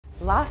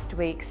Last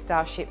week,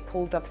 Starship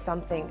pulled off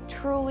something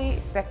truly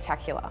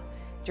spectacular.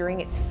 During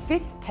its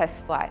 5th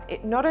test flight,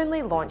 it not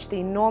only launched the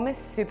enormous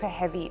super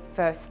heavy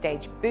first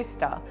stage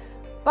booster,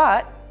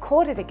 but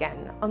caught it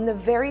again on the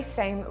very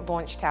same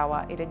launch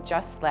tower it had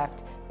just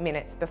left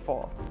minutes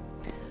before.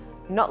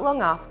 Not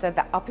long after,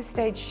 the upper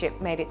stage ship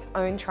made its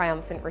own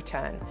triumphant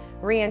return,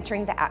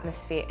 re-entering the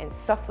atmosphere and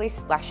softly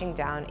splashing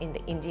down in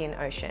the Indian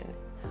Ocean.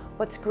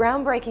 What's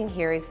groundbreaking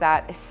here is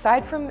that,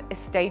 aside from a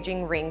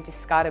staging ring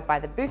discarded by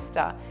the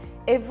booster,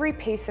 every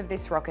piece of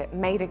this rocket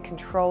made a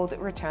controlled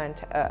return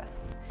to Earth.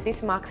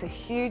 This marks a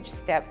huge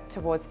step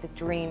towards the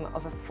dream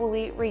of a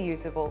fully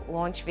reusable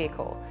launch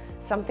vehicle,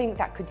 something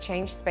that could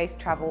change space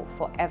travel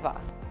forever.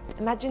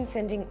 Imagine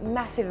sending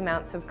massive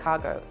amounts of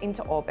cargo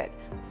into orbit,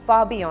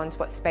 far beyond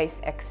what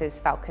SpaceX's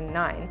Falcon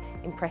 9,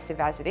 impressive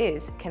as it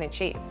is, can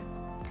achieve.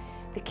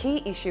 The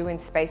key issue in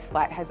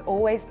spaceflight has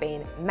always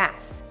been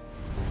mass.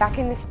 Back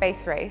in the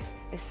space race,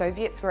 the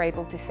Soviets were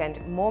able to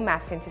send more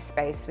mass into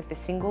space with a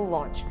single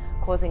launch,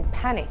 causing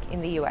panic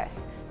in the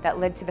US that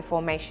led to the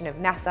formation of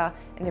NASA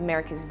and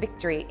America's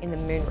victory in the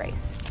moon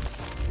race.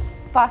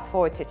 Fast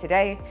forward to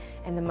today,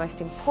 and the most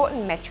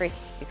important metric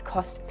is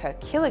cost per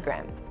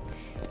kilogram.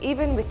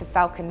 Even with the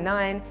Falcon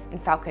 9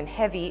 and Falcon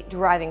Heavy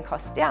driving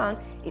costs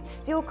down, it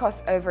still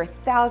costs over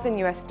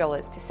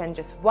 $1,000 to send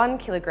just 1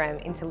 kilogram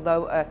into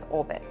low Earth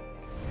orbit.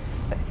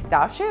 But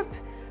Starship?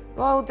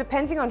 Well,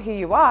 depending on who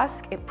you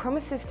ask, it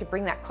promises to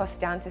bring that cost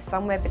down to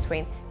somewhere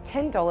between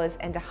 $10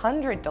 and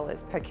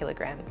 $100 per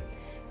kilogram.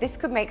 This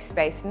could make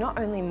space not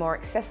only more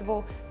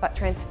accessible, but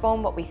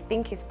transform what we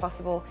think is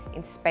possible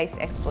in space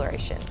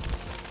exploration.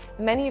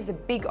 Many of the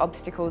big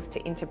obstacles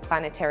to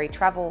interplanetary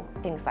travel,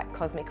 things like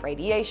cosmic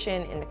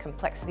radiation and the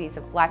complexities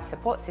of life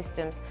support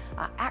systems,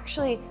 are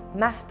actually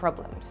mass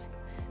problems.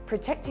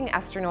 Protecting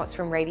astronauts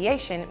from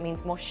radiation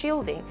means more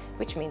shielding,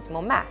 which means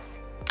more mass.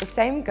 The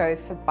same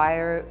goes for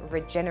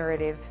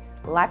bioregenerative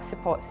life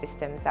support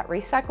systems that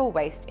recycle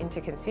waste into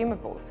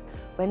consumables.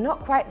 We're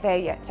not quite there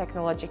yet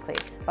technologically,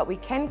 but we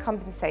can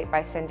compensate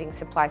by sending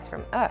supplies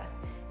from Earth.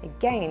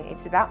 Again,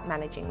 it's about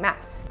managing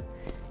mass.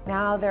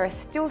 Now, there are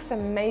still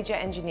some major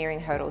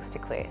engineering hurdles to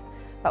clear,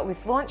 but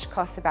with launch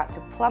costs about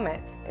to plummet,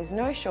 there's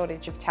no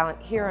shortage of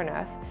talent here on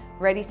Earth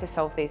ready to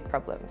solve these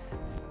problems.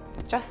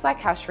 Just like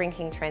how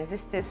shrinking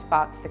transistors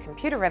sparked the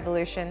computer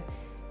revolution,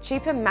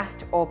 cheaper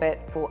massed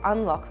orbit will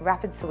unlock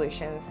rapid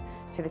solutions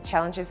to the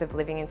challenges of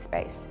living in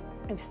space.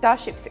 If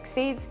Starship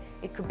succeeds,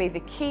 it could be the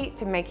key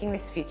to making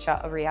this future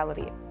a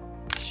reality.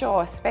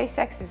 Sure,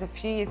 SpaceX is a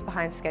few years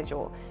behind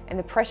schedule and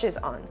the pressure's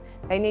on.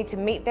 They need to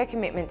meet their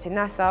commitment to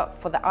NASA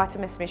for the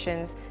Artemis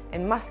missions,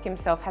 and Musk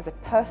himself has a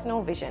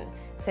personal vision,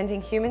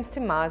 sending humans to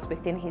Mars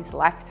within his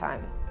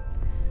lifetime.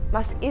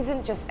 Musk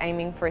isn't just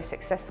aiming for a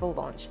successful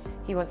launch,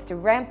 he wants to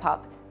ramp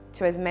up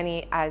to as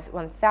many as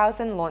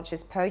 1,000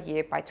 launches per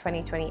year by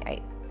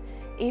 2028.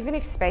 Even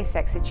if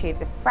SpaceX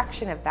achieves a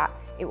fraction of that,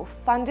 it will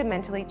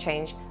fundamentally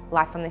change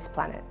life on this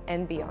planet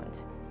and beyond.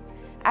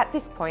 At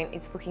this point,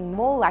 it's looking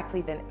more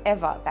likely than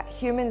ever that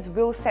humans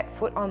will set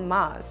foot on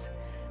Mars.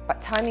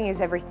 But timing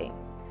is everything.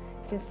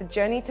 Since the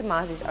journey to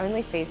Mars is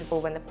only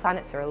feasible when the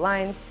planets are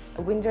aligned,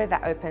 a window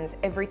that opens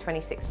every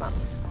 26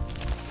 months.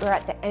 We're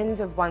at the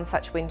end of one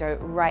such window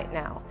right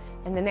now,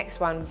 and the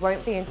next one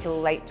won't be until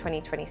late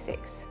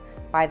 2026.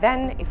 By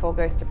then, if all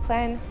goes to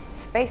plan,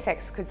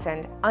 SpaceX could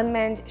send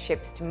unmanned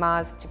ships to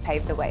Mars to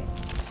pave the way.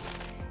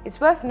 It's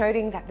worth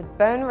noting that the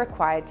burn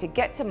required to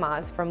get to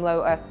Mars from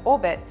low Earth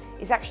orbit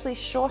is actually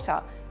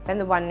shorter than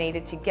the one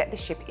needed to get the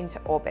ship into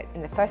orbit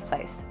in the first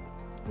place.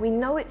 We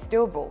know it's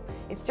doable,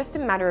 it's just a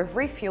matter of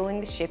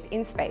refueling the ship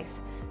in space,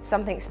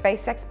 something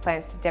SpaceX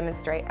plans to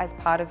demonstrate as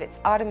part of its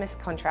Artemis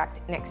contract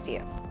next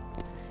year.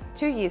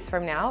 2 years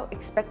from now,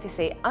 expect to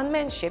see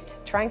unmanned ships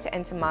trying to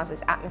enter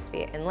Mars's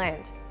atmosphere and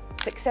land.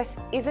 Success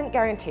isn't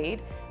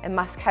guaranteed, and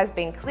Musk has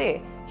been clear,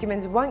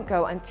 humans won't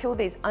go until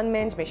these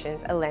unmanned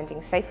missions are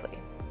landing safely.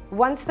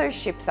 Once those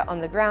ships are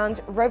on the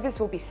ground, rovers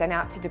will be sent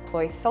out to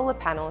deploy solar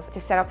panels to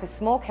set up a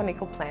small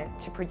chemical plant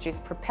to produce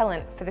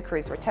propellant for the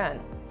crew's return.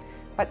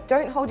 But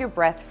don't hold your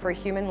breath for a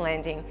human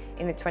landing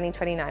in the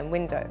 2029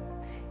 window.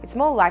 It's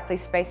more likely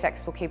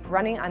SpaceX will keep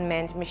running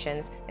unmanned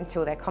missions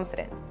until they're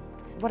confident.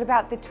 What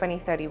about the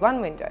 2031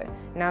 window?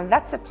 Now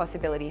that's a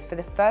possibility for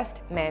the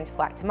first manned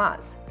flight to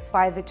Mars.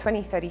 By the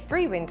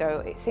 2033 window,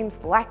 it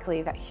seems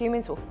likely that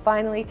humans will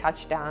finally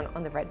touch down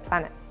on the red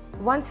planet.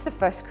 Once the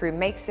first crew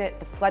makes it,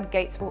 the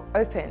floodgates will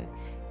open.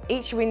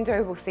 Each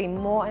window will see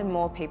more and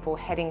more people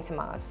heading to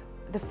Mars.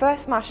 The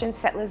first Martian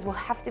settlers will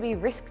have to be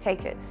risk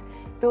takers,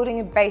 building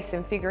a base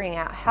and figuring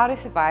out how to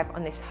survive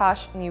on this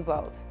harsh new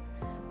world.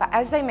 But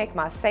as they make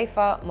Mars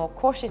safer, more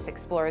cautious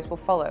explorers will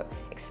follow,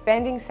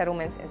 expanding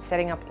settlements and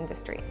setting up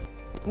industry.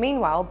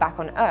 Meanwhile, back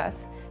on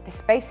Earth, the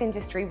space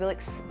industry will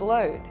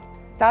explode.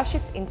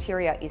 Starship's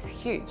interior is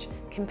huge,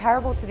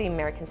 comparable to the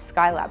American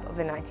Skylab of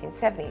the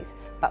 1970s,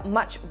 but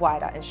much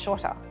wider and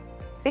shorter.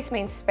 This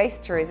means space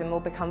tourism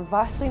will become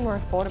vastly more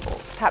affordable,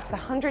 perhaps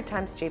 100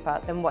 times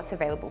cheaper than what's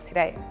available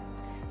today.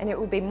 And it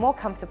will be more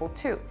comfortable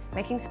too,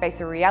 making space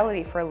a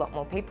reality for a lot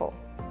more people.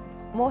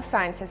 More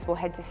scientists will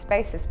head to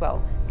space as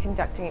well,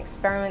 conducting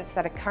experiments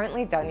that are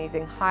currently done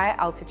using high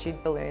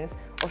altitude balloons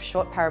or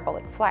short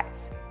parabolic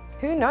flights.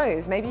 Who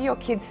knows, maybe your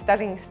kids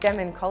studying STEM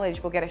in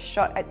college will get a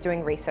shot at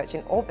doing research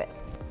in orbit.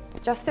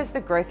 Just as the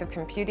growth of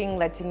computing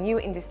led to new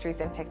industries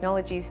and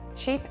technologies,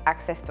 cheap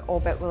access to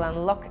orbit will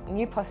unlock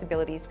new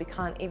possibilities we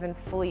can't even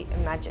fully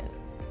imagine.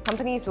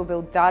 Companies will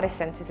build data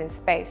centers in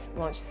space,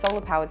 launch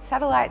solar-powered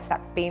satellites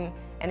that beam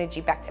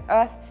energy back to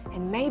Earth,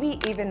 and maybe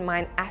even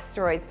mine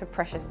asteroids for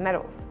precious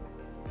metals.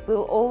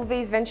 Will all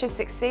these ventures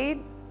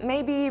succeed?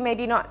 Maybe,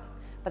 maybe not.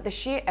 But the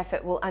sheer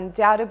effort will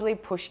undoubtedly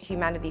push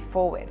humanity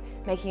forward,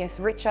 making us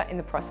richer in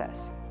the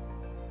process.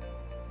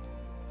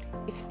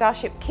 If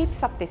Starship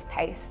keeps up this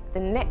pace, the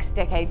next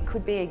decade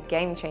could be a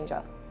game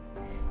changer.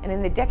 And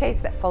in the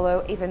decades that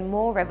follow, even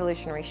more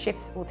revolutionary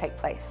shifts will take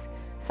place,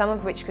 some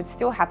of which could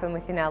still happen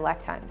within our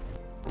lifetimes.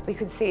 We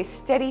could see a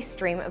steady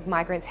stream of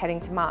migrants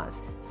heading to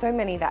Mars, so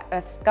many that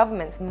Earth's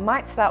governments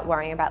might start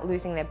worrying about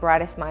losing their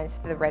brightest minds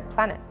to the red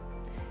planet.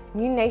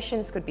 New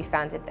nations could be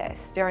founded there,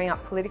 stirring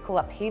up political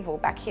upheaval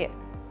back here.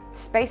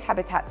 Space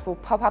habitats will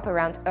pop up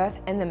around Earth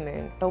and the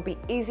Moon. They'll be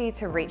easier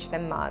to reach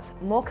than Mars,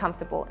 more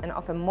comfortable and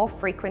offer more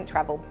frequent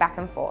travel back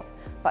and forth,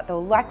 but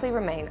they'll likely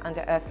remain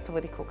under Earth's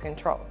political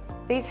control.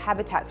 These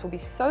habitats will be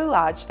so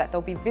large that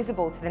they'll be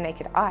visible to the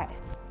naked eye.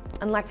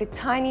 Unlike the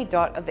tiny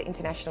dot of the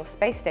International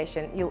Space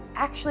Station, you'll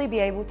actually be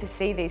able to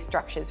see these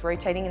structures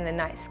rotating in the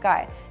night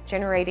sky,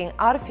 generating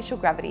artificial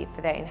gravity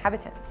for their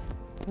inhabitants.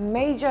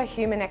 Major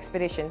human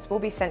expeditions will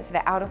be sent to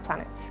the outer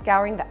planets,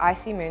 scouring the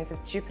icy moons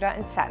of Jupiter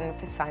and Saturn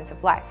for signs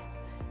of life.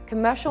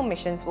 Commercial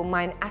missions will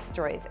mine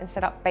asteroids and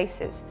set up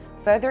bases,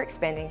 further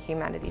expanding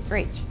humanity's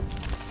reach.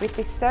 With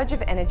this surge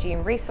of energy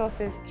and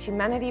resources,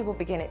 humanity will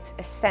begin its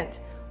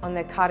ascent on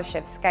the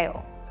Kardashev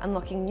scale,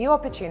 unlocking new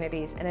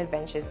opportunities and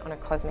adventures on a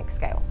cosmic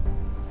scale.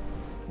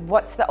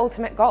 What's the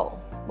ultimate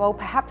goal? Well,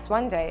 perhaps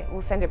one day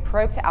we'll send a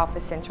probe to Alpha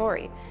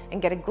Centauri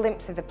and get a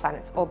glimpse of the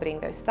planets orbiting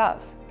those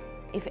stars.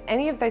 If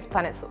any of those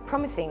planets look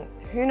promising,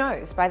 who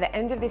knows, by the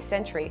end of this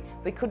century,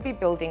 we could be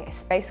building a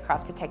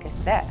spacecraft to take us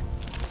there.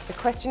 The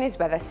question is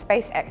whether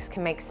SpaceX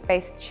can make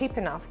space cheap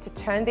enough to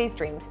turn these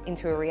dreams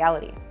into a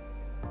reality.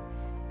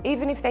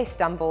 Even if they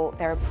stumble,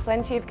 there are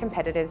plenty of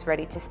competitors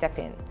ready to step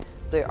in.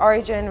 Blue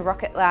Origin,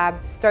 Rocket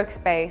Lab, Stoke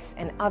Space,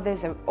 and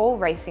others are all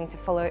racing to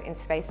follow in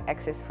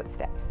SpaceX's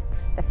footsteps.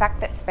 The fact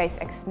that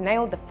SpaceX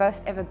nailed the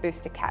first ever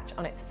booster catch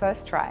on its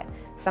first try,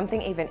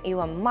 something even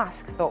Elon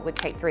Musk thought would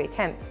take 3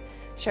 attempts,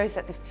 shows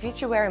that the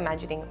future we're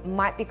imagining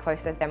might be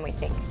closer than we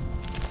think.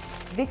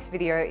 This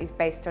video is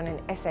based on an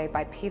essay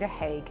by Peter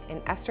Haig,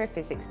 an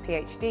astrophysics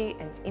PhD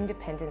and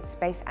independent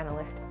space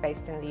analyst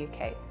based in the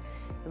UK.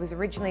 It was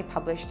originally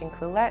published in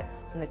Quillette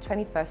on the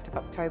 21st of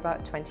October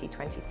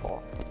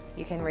 2024.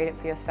 You can read it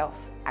for yourself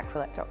at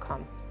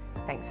quillette.com.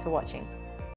 Thanks for watching.